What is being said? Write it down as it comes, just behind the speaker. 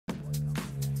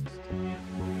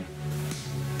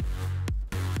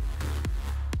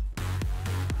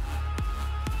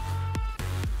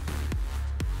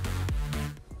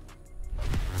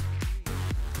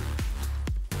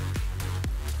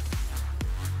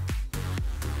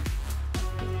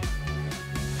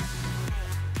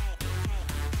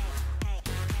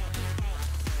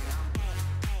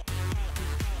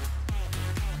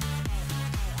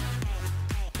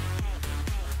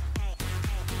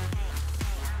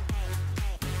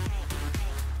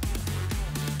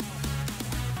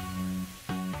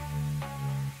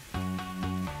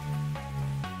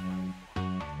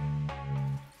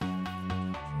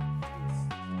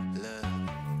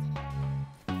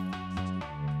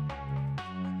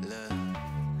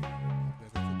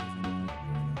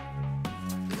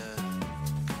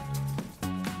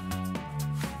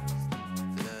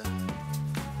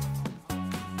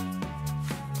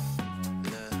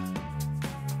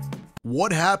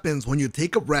What happens when you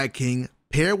take a Rat King,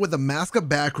 pair with a Mask of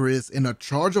Bakris in a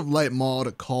Charge of Light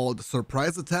mod called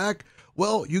Surprise Attack?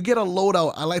 Well, you get a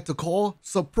loadout I like to call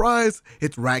Surprise.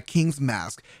 It's Rat King's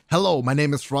Mask. Hello, my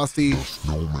name is Frosty,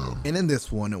 and in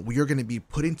this one, we are going to be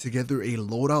putting together a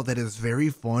loadout that is very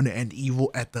fun and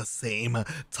evil at the same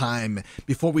time.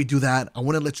 Before we do that, I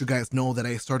want to let you guys know that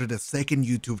I started a second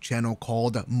YouTube channel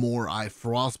called More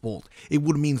IFrostBolt. It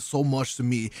would mean so much to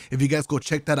me if you guys go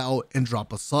check that out and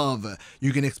drop a sub.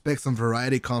 You can expect some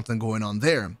variety content going on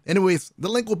there. Anyways, the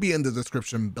link will be in the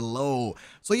description below.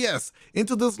 So yes,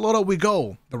 into this loadout we go.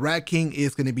 The Rat King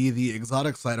is going to be the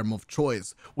exotic sidearm of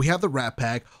choice. We have the Rat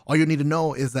Pack. All you need to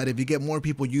know is that if you get more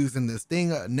people using this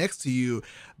thing next to you,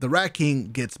 the Rat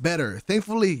King gets better.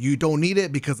 Thankfully, you don't need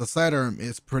it because the sidearm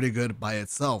is pretty good by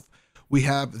itself. We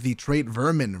have the trait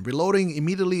Vermin. Reloading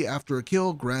immediately after a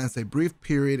kill grants a brief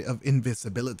period of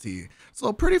invisibility.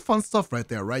 So pretty fun stuff right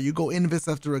there, right? You go invis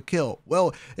after a kill.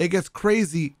 Well, it gets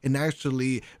crazy and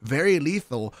actually very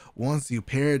lethal once you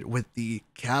pair it with the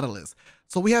Catalyst.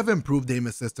 So we have improved aim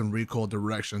assist and recoil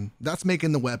direction. That's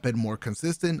making the weapon more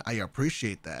consistent. I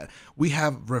appreciate that. We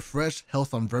have refreshed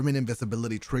health on Vermin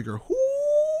invisibility trigger.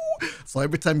 So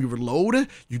every time you reload,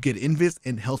 you get invis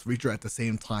and health reacher at the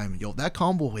same time. Yo, that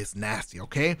combo is nasty,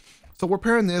 okay? So we're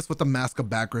pairing this with the Mask of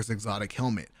Bakris exotic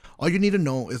helmet. All you need to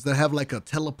know is they have like a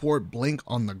teleport blink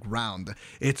on the ground.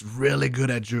 It's really good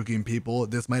at juking people.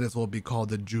 This might as well be called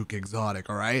the juke exotic,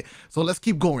 all right? So let's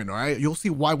keep going, all right? You'll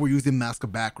see why we're using Mask of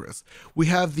Bakris. We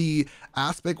have the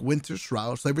aspect winter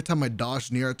shroud. So every time I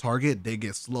dodge near a target, they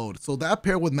get slowed. So that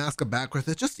paired with Mask of Bakris,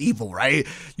 it's just evil, right?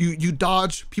 You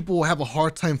dodge, people will have a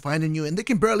hard time finding you and they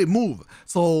can barely move.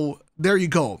 So there you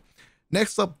go.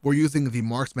 Next up, we're using the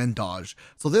Marksman Dodge.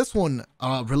 So this one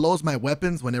reloads my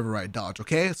weapons whenever I dodge,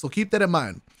 okay? So keep that in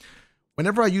mind.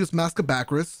 Whenever I use Mask of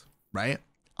Bakris, right,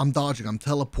 I'm dodging, I'm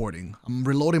teleporting, I'm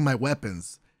reloading my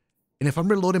weapons. And if I'm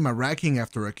reloading my Rat King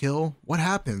after a kill, what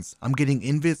happens? I'm getting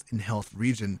invis and health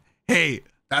regen. Hey,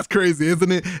 that's crazy,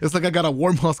 isn't it? It's like I got a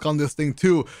War Husk on this thing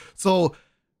too. So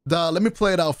let me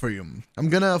play it out for you. I'm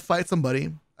gonna fight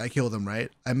somebody. I kill them, right?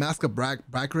 I Mask of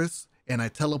Bakris, and I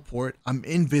teleport, I'm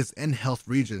invis and health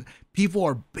regen. People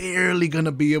are barely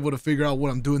gonna be able to figure out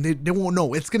what I'm doing. They won't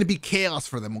know. It's gonna be chaos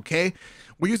for them, okay?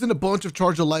 We're using a bunch of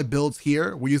Charge of Light builds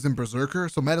here. We're using Berserker,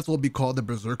 so might as well be called the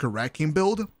Berserker Rat King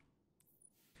build.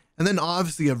 And then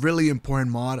obviously a really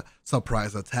important mod,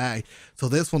 Surprise Attack. So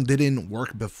this one didn't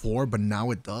work before, but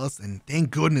now it does. And thank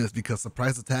goodness, because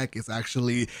Surprise Attack is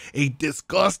actually a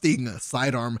disgusting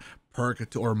sidearm perk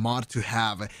or mod to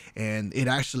have, and it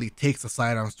actually takes the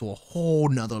sidearms to a whole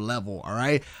nother level. All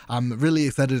right, I'm really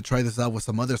excited to try this out with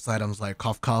some other sidearms like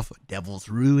cough cough, Devil's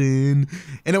Ruin.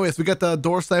 Anyways, we got the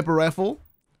door sniper rifle,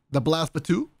 the blast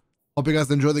batu. Hope you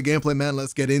guys enjoy the gameplay, man.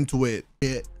 Let's get into it.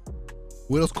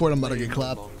 Widow's Court, I'm about to get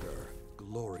clapped.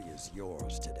 Glory is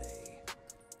yours today.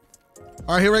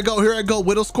 All right, here I go.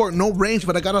 Widow's Court, no range,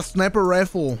 but I got a sniper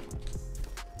rifle.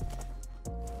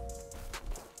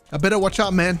 I better watch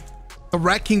out, man. The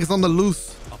Rat King is on the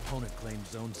loose. Opponent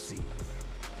claims Zone C.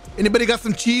 Anybody got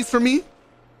some cheese for me?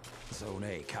 Zone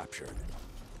A captured.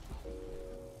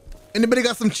 Anybody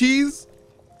got some cheese?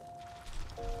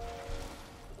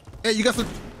 Hey, you got some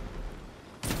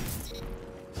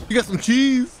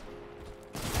cheese?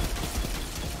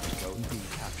 Zone B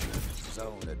captured.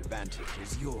 Zone advantage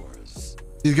is yours.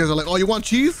 These guys are like, oh, you want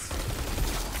cheese?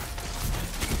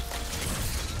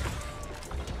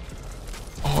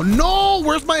 Oh no,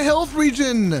 where's my health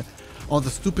regen? Oh,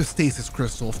 the stupid stasis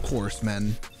crystal, of course,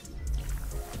 man.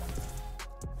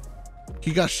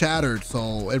 He got shattered,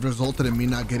 so it resulted in me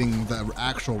not getting the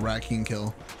actual Rat King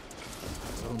kill.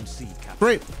 Zone C captured.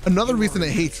 Great, another reason I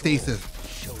hate stasis.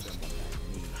 Show them what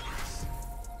it needs.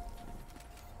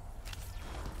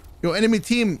 Yo, enemy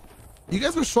team, you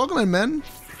guys were struggling, man.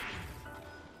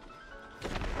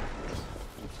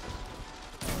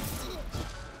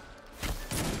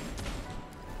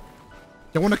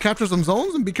 You want to capture some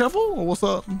zones and be careful, or what's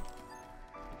up?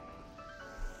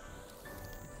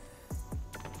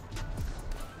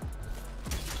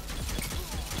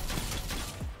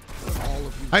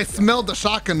 I smelled the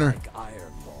shotgunner. Like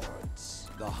Iron Lords,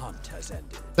 the hunt has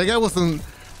ended. That guy was some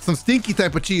stinky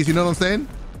type of cheese, you know what I'm saying?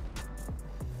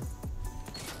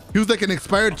 He was like an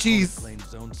expired cheese. Claims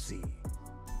Zone C.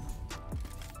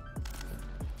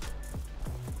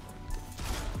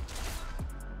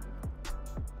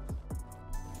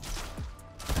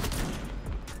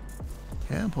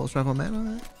 Yeah, post rifle man.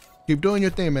 All right. Keep doing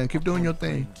your thing, man. Keep doing your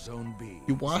thing. Zone B.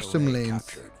 You watch Zone them A lanes.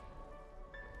 captured.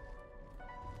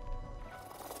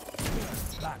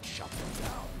 That shot them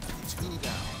down. 2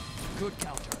 down. Good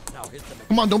counter. Now hit them.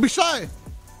 Come on, don't be shy.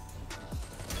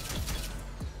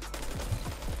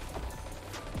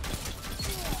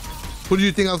 Who do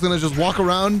you think I was gonna just walk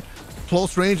around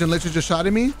close range and let you just shot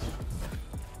at me?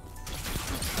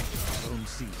 Zone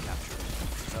C captured.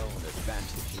 Zone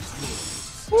advantage is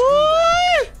yours.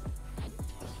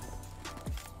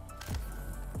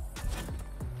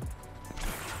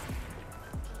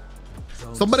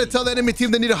 Woo! Somebody tell the enemy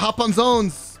team they need to hop on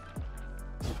zones.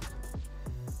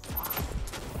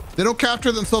 They don't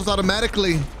capture themselves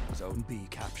automatically. Zone B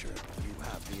captured. You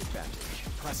have the advantage.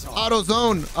 Press on. Auto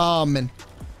zone. Oh man.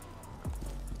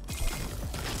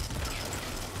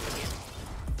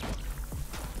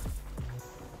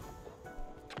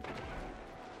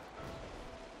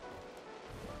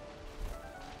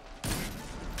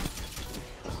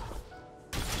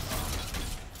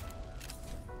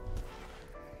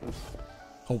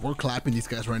 Oh, we're clapping these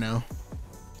guys right now.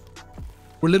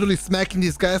 We're literally smacking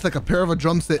these guys like a pair of a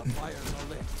drum set. No,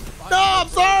 I'm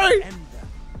sorry.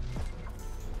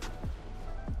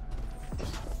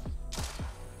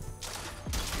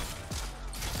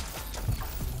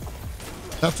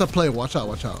 That's a play. Watch out,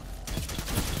 watch out.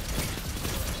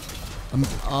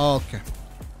 Oh, okay.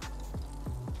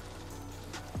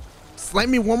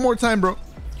 Slam me one more time, bro.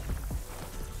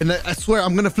 And I swear,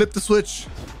 I'm going to flip the switch.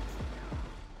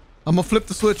 I'm going to flip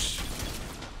the switch.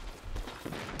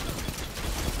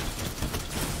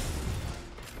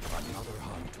 Another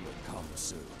hunt will come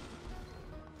soon.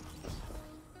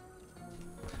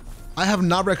 I have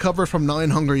not recovered from gnawing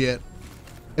hunger yet.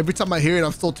 Every time I hear it,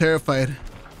 I'm still terrified.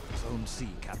 Zone C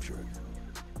captured.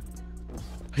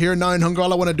 I hear gnawing hunger,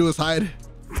 all I want to do is hide.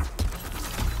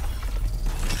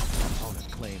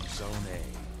 Opponent claims Zone A.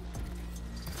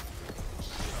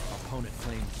 Opponent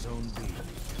claims Zone B.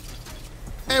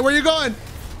 Hey, where you going?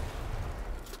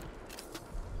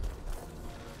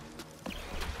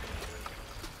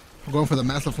 I'm going for the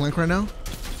massive flank right now.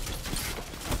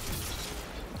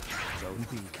 Zone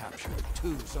B captured.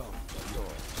 2 zones are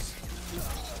yours.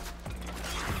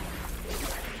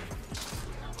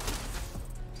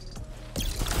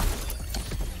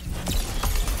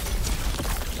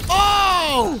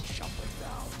 Oh! Shut them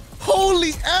down.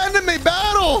 Holy anime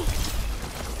battle!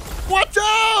 Watch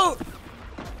out!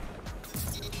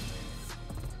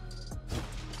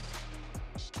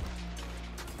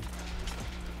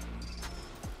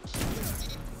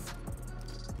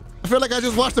 I feel like I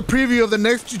just watched the preview of the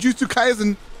next Jujutsu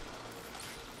Kaisen,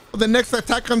 or the next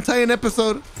Attack on Titan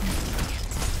episode.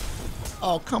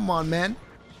 Oh, come on, man.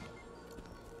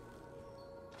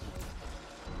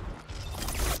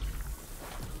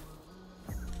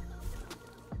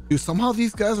 Dude, somehow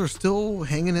these guys are still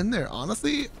hanging in there.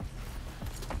 Honestly,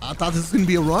 I thought this was gonna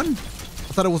be a run.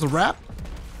 I thought it was a wrap.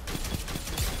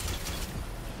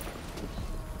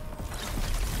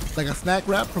 Like a snack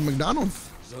wrap from McDonald's.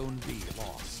 Zone B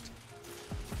lost.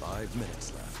 5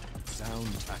 minutes left.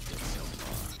 Sound tactics so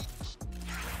far.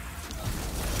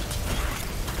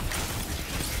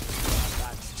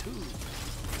 That's 2.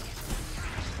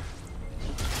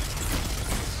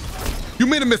 You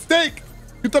made a mistake.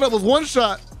 You thought it was one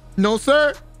shot. No,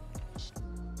 sir.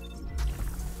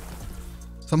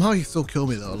 Somehow he still killed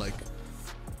me though. Like,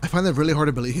 I find that really hard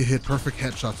to believe he hit perfect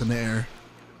headshots in the air.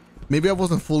 Maybe I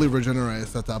wasn't fully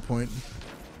regenerized at that point.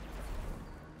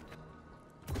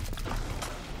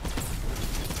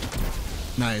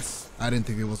 Nice. I didn't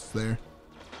think it was there.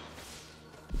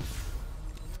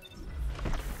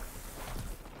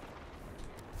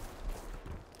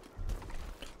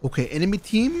 Okay, enemy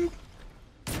team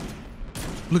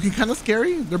looking kind of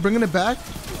scary. They're bringing it back.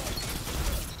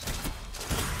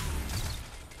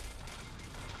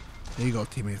 There you go,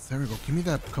 teammates. There we go. Give me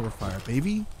that cover fire,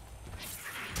 baby.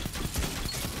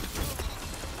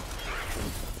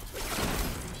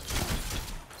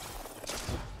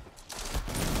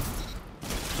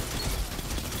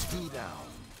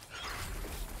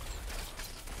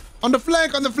 On the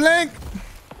flank, on the flank!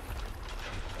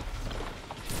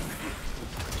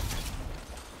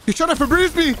 He's trying to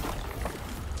Febreze me!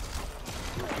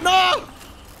 No!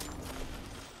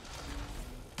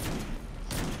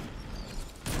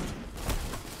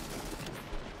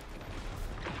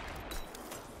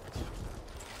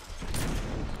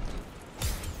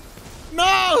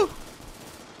 No!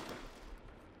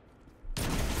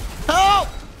 Help!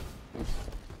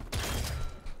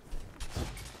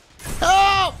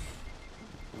 Help!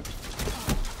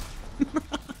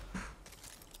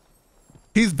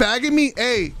 He's bagging me?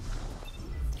 Hey,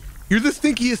 you're the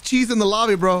stinkiest cheese in the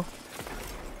lobby, bro.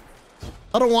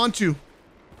 I don't want you.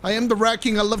 I am the Rat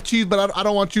King. I love cheese, but I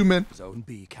don't want you, man. Zone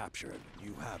B captured.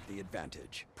 You have the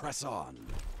advantage. Press on.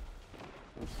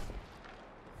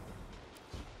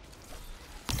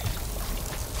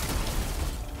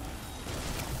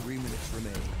 Three minutes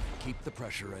remain. Keep the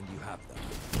pressure and you have them.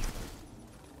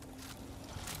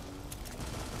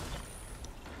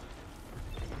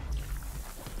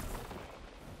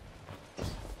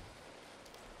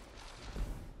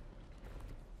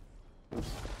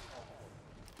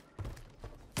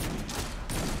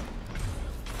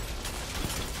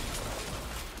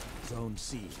 Zone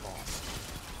C lost.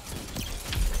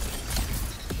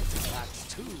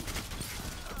 That's 2.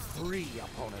 3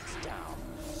 opponents down.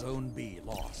 Zone B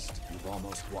lost. You've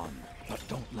almost won, but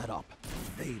don't let up.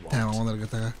 They won't. Damn, I wanted to get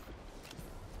that guy.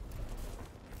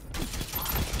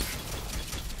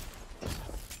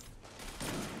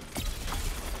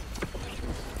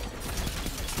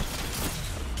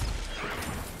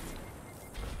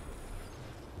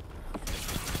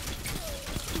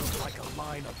 Like a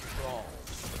line of thralls.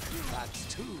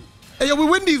 That's 2. Hey, yo, we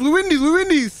win these, we win these, we win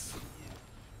these.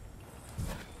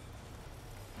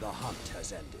 The hunt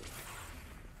has ended.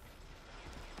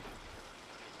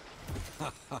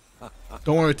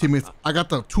 Don't worry, teammates. I got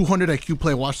the 200 IQ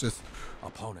play. Watch this.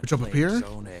 Opponent Which up claims here?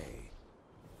 Zone A.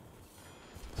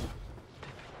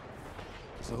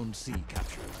 Zone C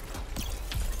captured.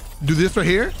 Do this right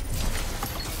here.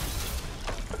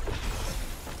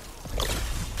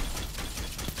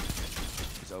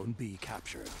 Zone B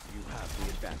captured. You have the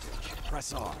advantage.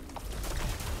 Press on.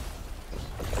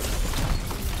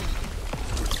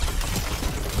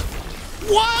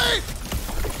 What?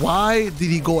 Why did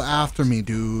he go after me,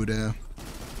 dude?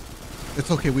 It's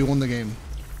okay. We won the game.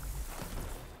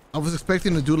 I was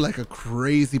expecting to do like a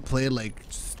crazy play, like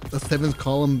just a 7th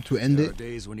column to end There are it.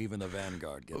 days when even the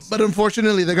Vanguard gets. But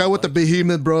unfortunately, the guy with the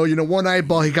behemoth, bro, you know, one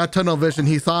eyeball, he got tunnel vision.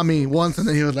 He saw me once and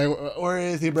then he was like, where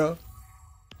is he, bro?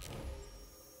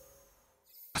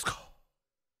 Let's go.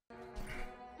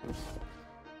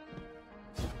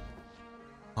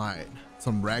 All right.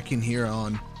 Some racking here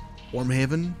on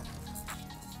Warmhaven.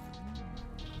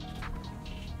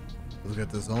 Let's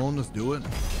get the zone. Let's do it.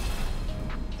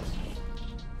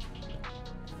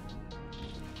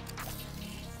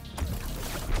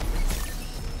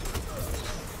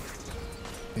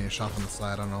 Yeah, shot from the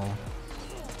side. I don't know.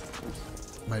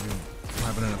 Might be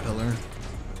happening in a pillar.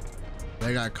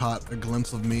 That guy caught a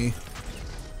glimpse of me.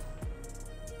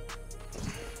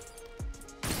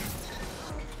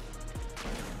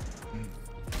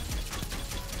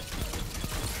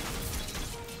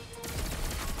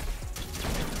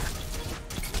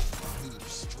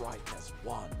 Strike has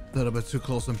won. A little bit too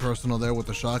close and personal there with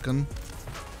the shotgun.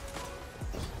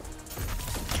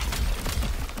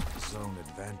 Zone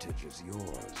advantage is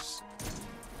yours.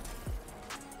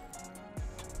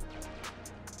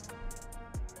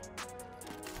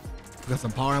 Got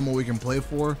some power ammo we can play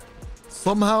for.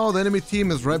 Somehow the enemy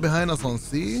team is right behind us on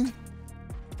C.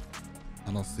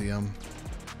 I don't see him.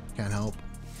 Can't help.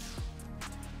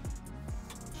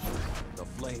 The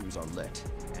flames are lit,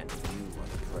 and you are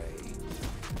the prey.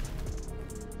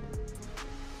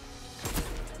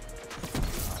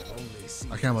 I've only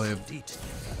seen I can't believe Deet.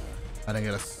 I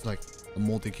didn't get a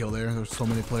multi-kill there. There's so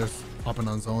many players popping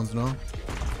on zones, you know?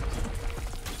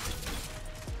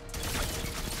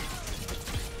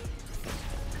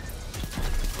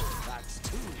 That's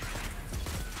 2.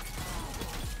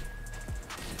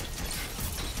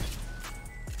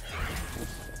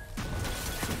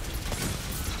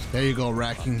 There you go,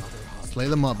 racking. Slay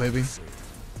them up, baby.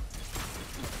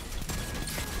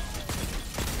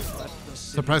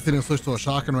 Surprised he didn't switch to a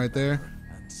shotgun right there.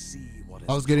 And see what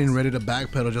I was getting ready to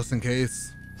backpedal just in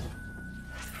case.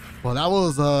 Well, that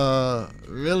was a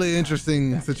really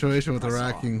interesting situation with the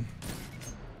racking.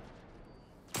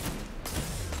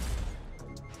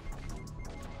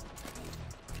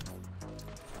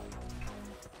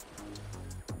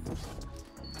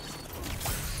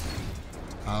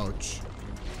 Ouch.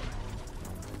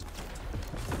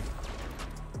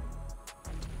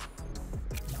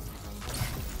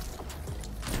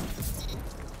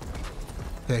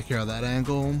 Take care of that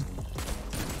angle.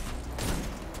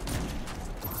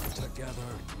 together,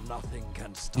 nothing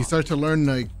can stop. You start to learn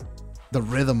like the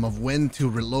rhythm of when to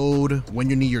reload, when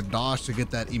you need your dodge to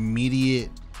get that immediate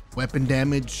weapon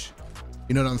damage.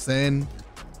 You know what I'm saying?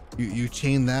 You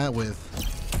chain that with,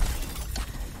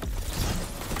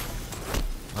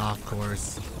 of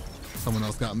course, someone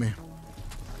else got me.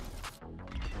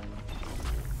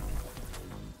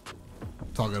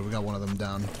 It's all good. We got one of them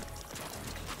down.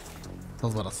 I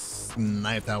was about to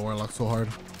snipe that warlock so hard.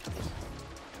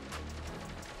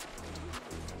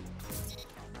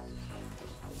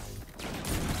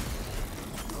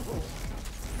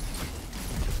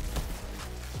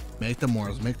 Make the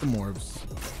orbs, make the orbs.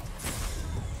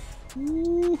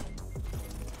 Ooh.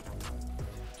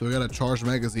 So we got a charged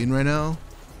magazine right now.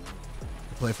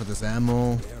 Play for this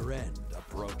ammo. Their end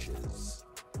approaches.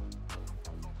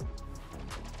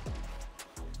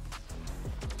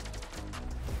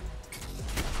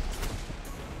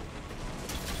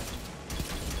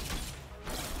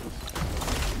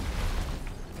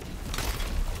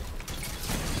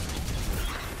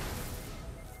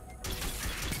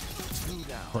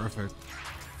 Perfect.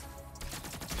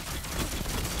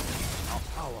 A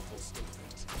powerful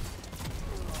statement.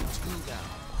 2 down,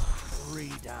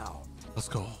 3 down. Let's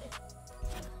go.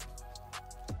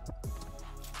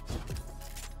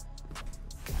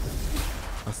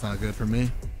 That's not good for me.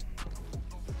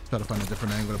 Try to find a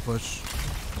different angle to push.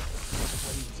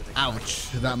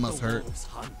 Ouch, that must hurt.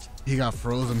 He got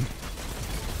frozen.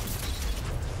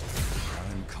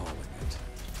 I'm calling it.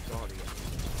 Guardian.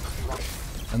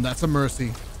 And that's a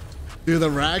mercy. Dude, the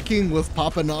racking was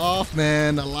popping off,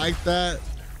 man. I like that.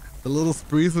 The little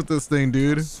sprees with this thing,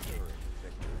 dude.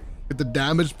 With the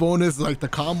damage bonus, like the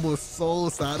combo is so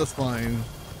satisfying.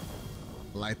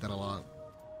 I like that a lot.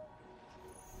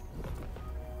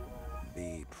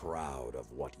 Be proud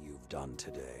of what you've done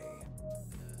today.